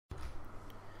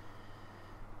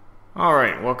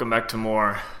Alright, welcome back to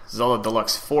more Zelda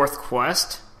Deluxe 4th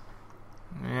quest.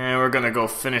 And we're gonna go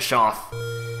finish off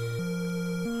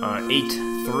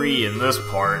 8-3 in this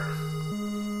part.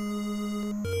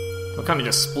 We'll kind of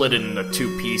just split it into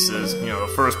two pieces. You know,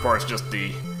 the first part's just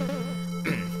the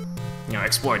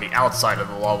exploring the outside of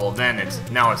the level. Then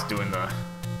now it's doing the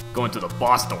going to the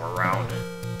boss door route.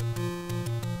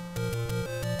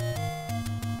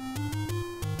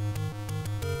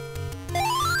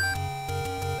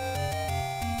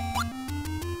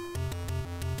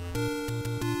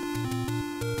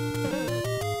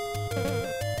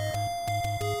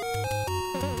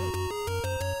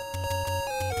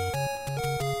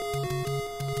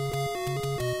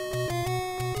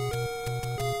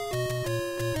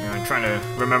 I'm trying to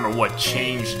remember what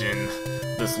changed in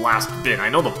this last bit. I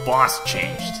know the boss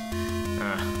changed.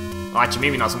 Well, actually,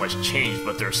 maybe not so much changed,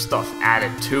 but there's stuff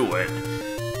added to it.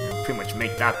 Pretty much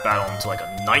make that battle into like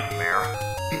a nightmare.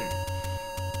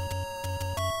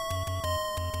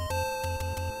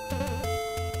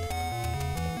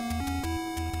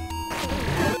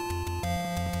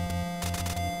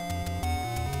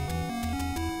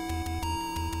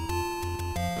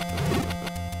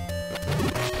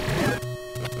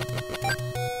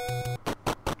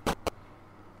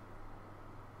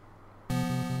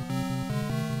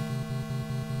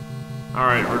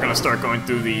 Alright, we're gonna start going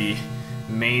through the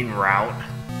main route.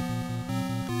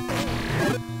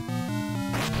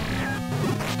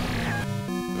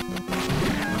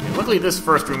 Okay, luckily this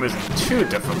first room isn't too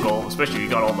difficult, especially if you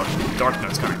got all the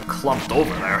darkness kind of clumped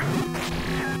over there.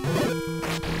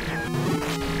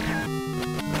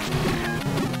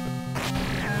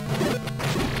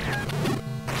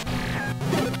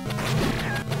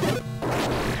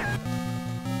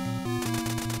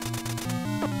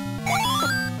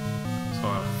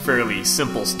 Fairly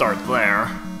simple start there.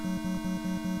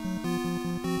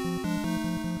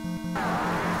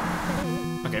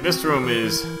 Okay, this room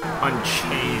is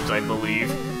unchanged, I believe.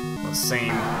 The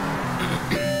same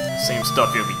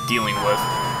stuff you'll be dealing with.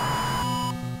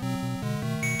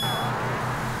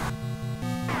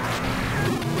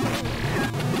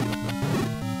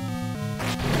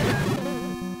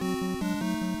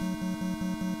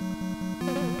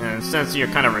 And since you're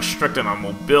kind of restricted on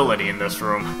mobility in this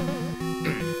room,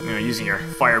 using your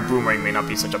fire boomerang may not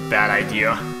be such a bad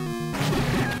idea.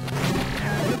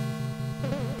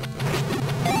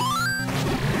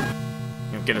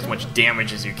 Get as much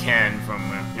damage as you can from,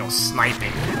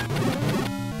 sniping.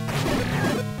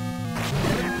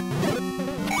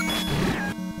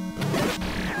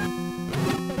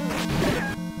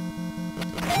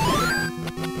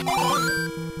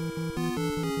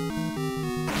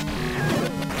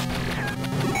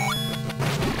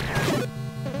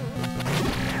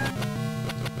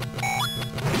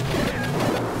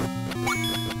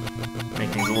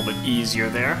 Things a little bit easier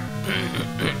there.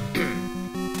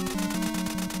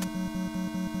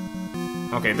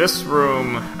 Okay, this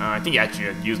room, I think you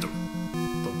actually used the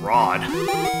rod.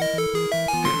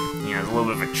 Yeah, there's a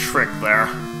little bit of a trick there.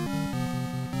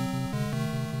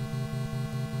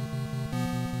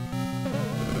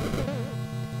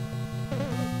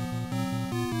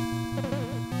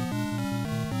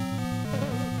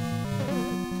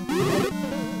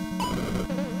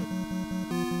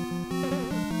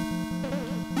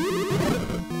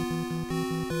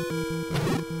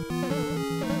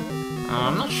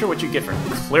 I'm not sure what you get for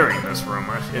clearing this room,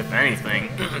 or if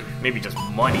anything, maybe just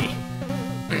money.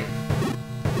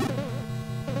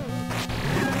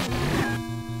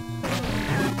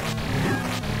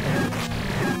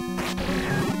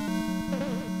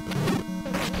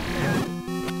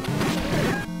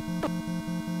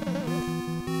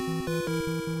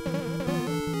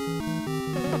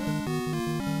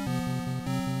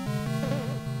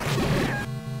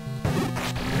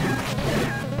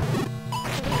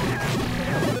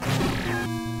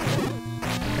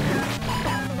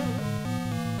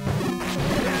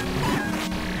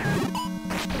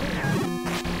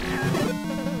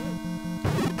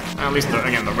 At least,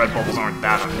 again, the red bubbles aren't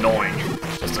that annoying.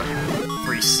 Just a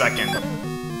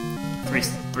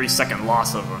 3-second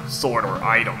loss of a sword or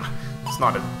item. It's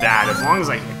not as bad. As long as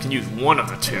I can use one of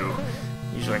the two,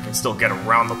 usually I can still get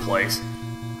around the place.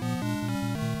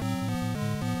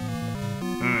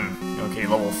 Okay,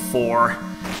 level 4.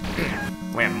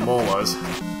 Land molas.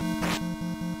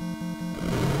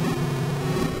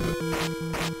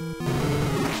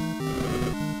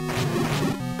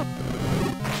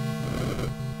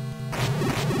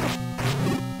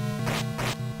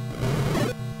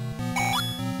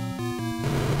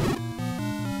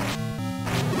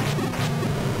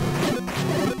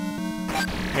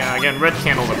 Yeah, again, red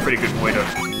candle's a pretty good way to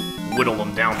whittle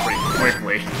them down pretty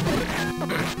quickly.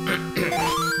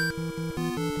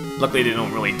 Luckily, they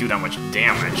don't really do that much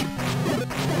damage.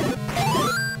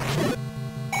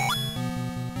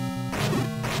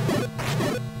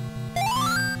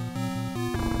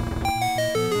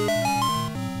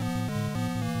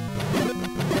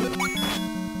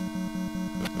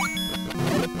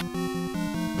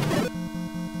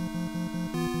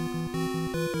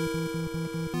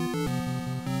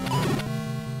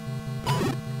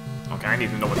 Okay, I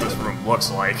need to know what this room looks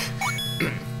like.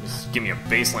 Just give me a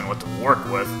baseline what to work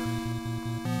with.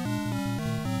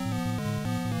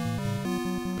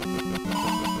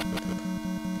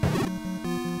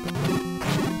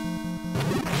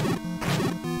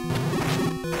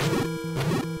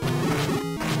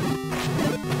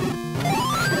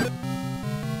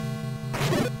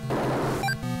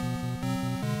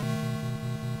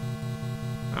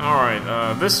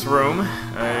 Alright, this room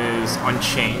is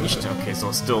unchanged. Okay, so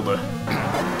it's still the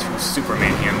two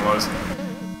Superman handlers.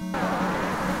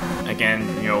 Again,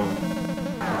 you know,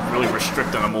 really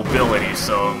restricting the mobility,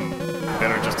 so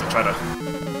better just to try to,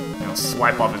 you know,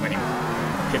 swipe off as many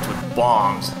hits with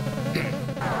bombs. So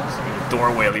the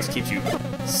doorway at least keeps you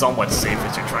somewhat safe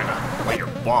as you're trying to lay your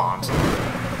bombs.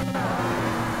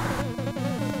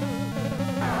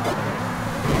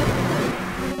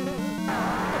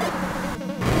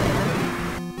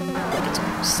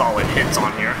 Solid hits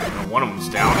on here. One of them's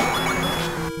down.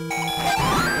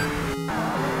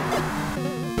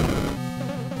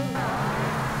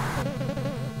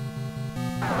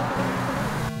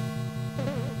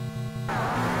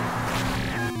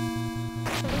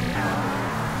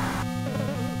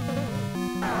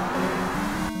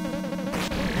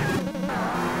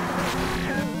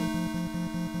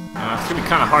 It's gonna be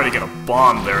kind of hard to get a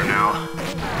bomb there now.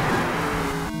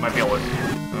 Might be able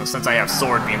to, since I have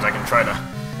sword beams, I can try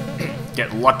to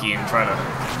get lucky and try to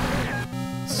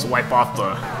swipe off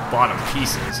the bottom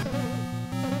pieces.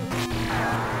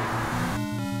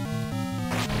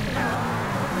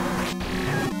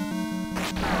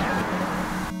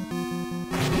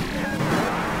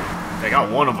 I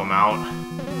got one of them out.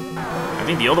 I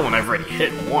think the other one I've already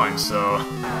hit once, so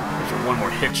one more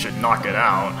hit should knock it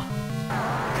out.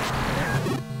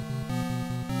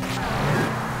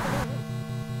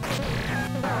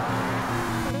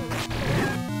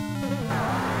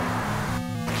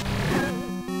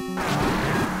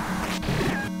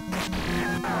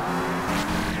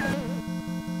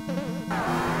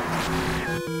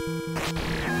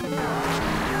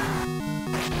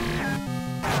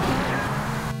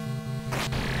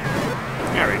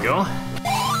 There we go.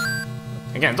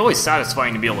 Again, it's always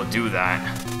satisfying to be able to do that.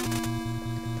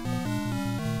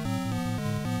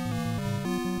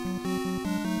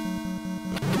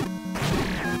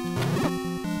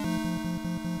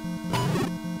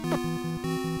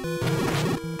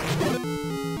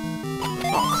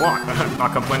 Oh, clock. I'm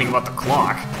not complaining about the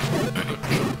clock.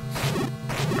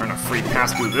 Earn a free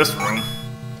pass through this room.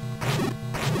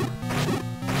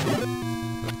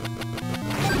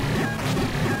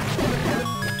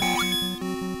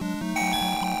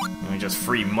 Just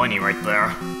free money right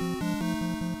there.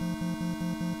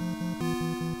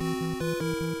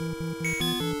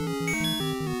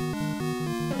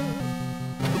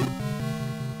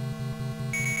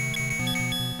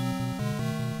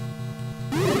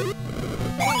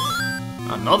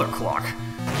 Another clock.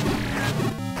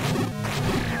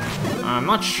 I'm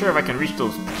not sure if I can reach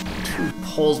those two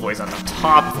pulse boys at the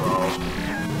top, though.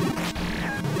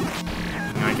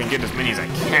 I can get as many as I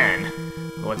can.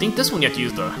 Well, I think this one you have to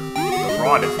use the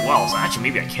rod as well, so actually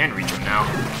maybe I can reach him now.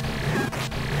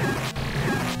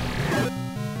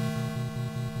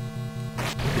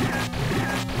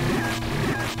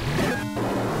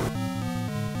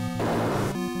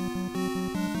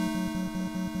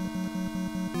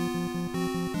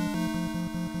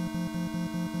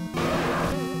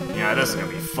 Yeah, this is gonna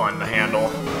be fun to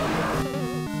handle.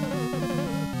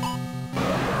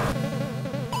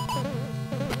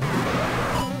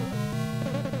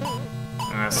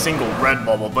 Single red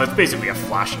bubble, but it's basically a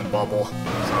flashing bubble,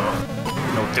 so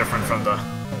no different from the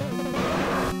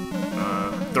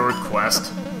third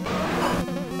quest.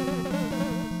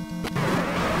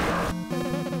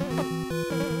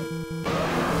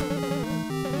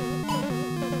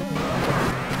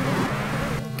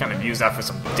 Kind of use that for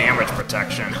some damage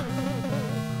protection.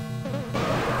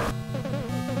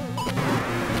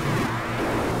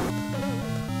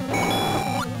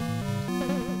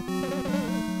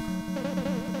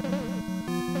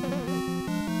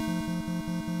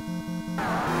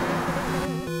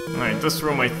 Alright, this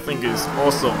room I think is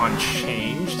also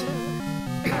unchanged.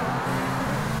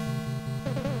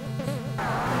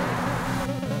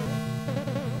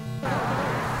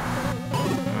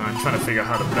 trying to figure out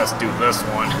how to best do this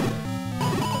one.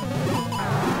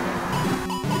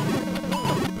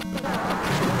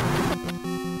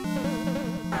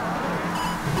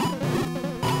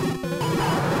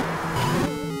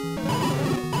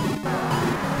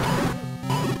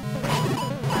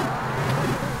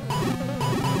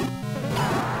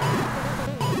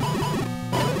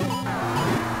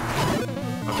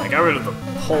 Okay, I got rid of the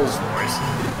Pulse voice.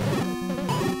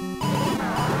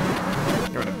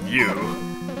 Get rid of you.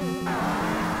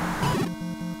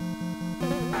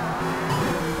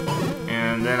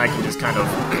 And then I can just kind of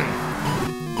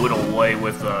whittle away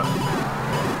with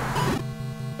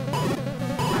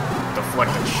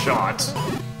deflected shots.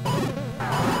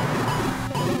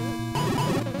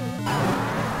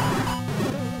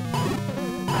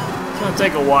 It's gonna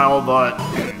take a while, but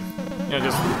you know,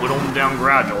 just whittle them down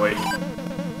gradually.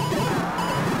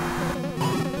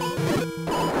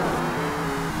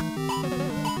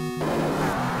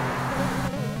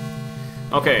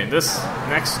 Okay, this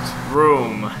next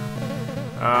room,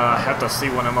 I have to see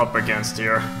what I'm up against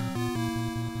here.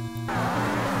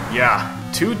 Yeah,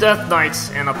 2 Death Knights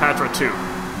and a Patra 2.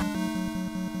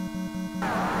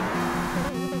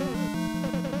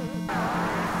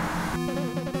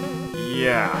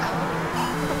 Yeah.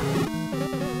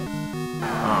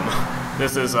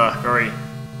 This is very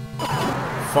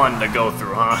fun to go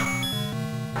through, huh?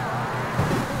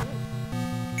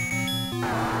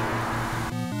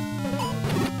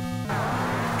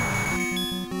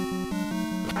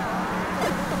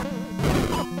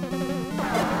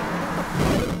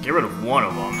 Get rid of one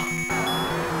of them.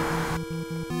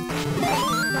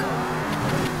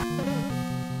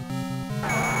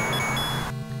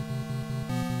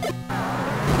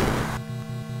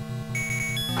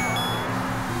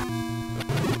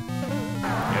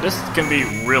 Yeah, this can be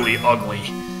really ugly.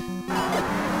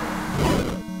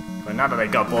 But now that I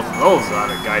got both of those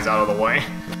guys out of the way,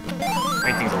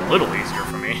 make things a little easier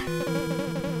for me.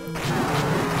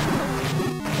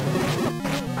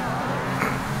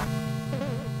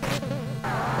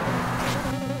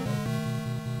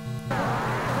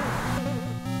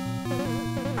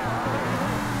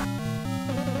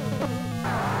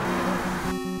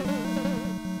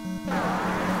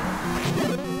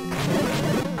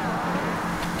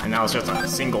 Now it's just a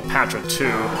single Patra 2.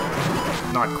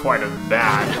 Not quite as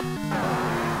bad.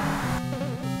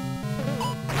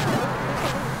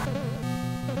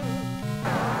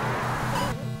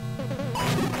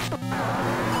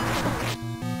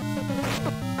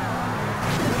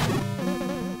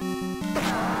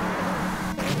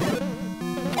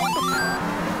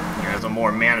 Yeah, it's a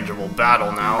more manageable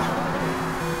battle now.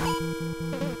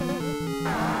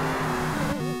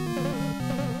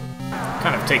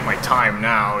 Kind of take my time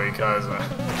now because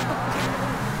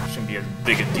shouldn't be as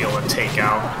big a deal to take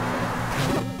out.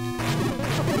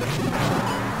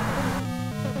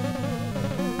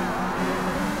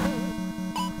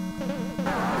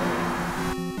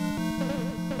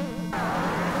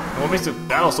 And what makes the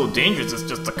battle so dangerous is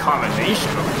just the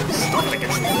combination of stuff that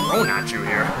gets thrown at you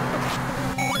here.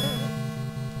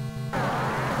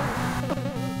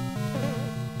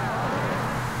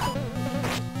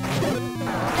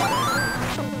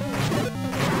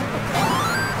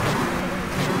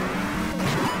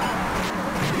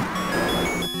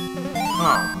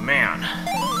 Oh, man.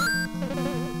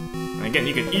 And again,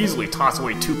 you can easily toss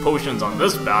away 2 potions on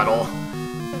this battle.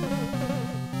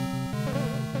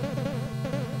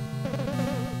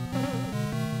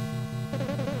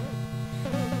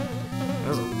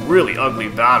 This is a really ugly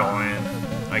battle,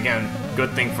 and again,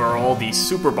 good thing for all these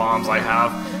super bombs I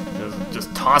have.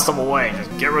 Just toss them away.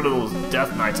 Just get rid of those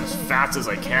Death Knights as fast as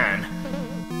I can.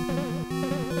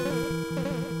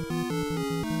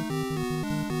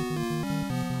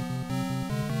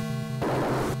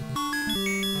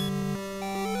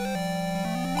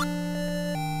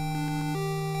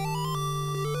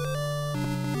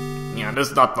 Yeah, this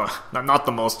is not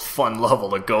the most fun level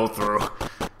to go through.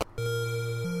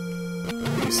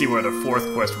 You see where the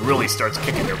 4th quest really starts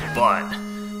kicking your butt.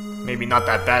 Maybe not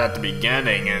that bad at the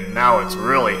beginning, and now it's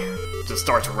really just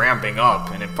starts ramping up,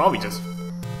 and it probably just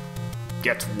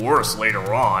gets worse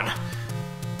later on.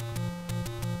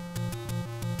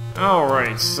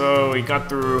 Alright, so we got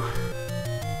through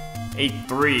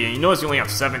 8-3, and you notice you only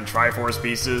have 7 Triforce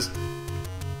pieces?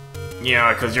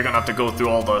 Yeah, because you're gonna have to go through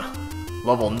all the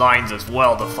level 9s as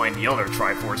well to find the other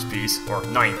Triforce piece, or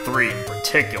 9-3 in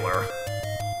particular.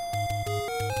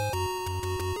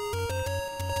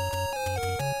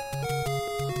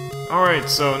 Alright,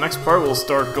 so next part we'll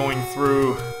start going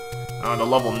through the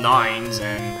level 9s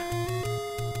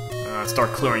and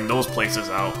start clearing those places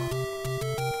out.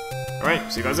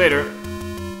 Alright, see you guys later.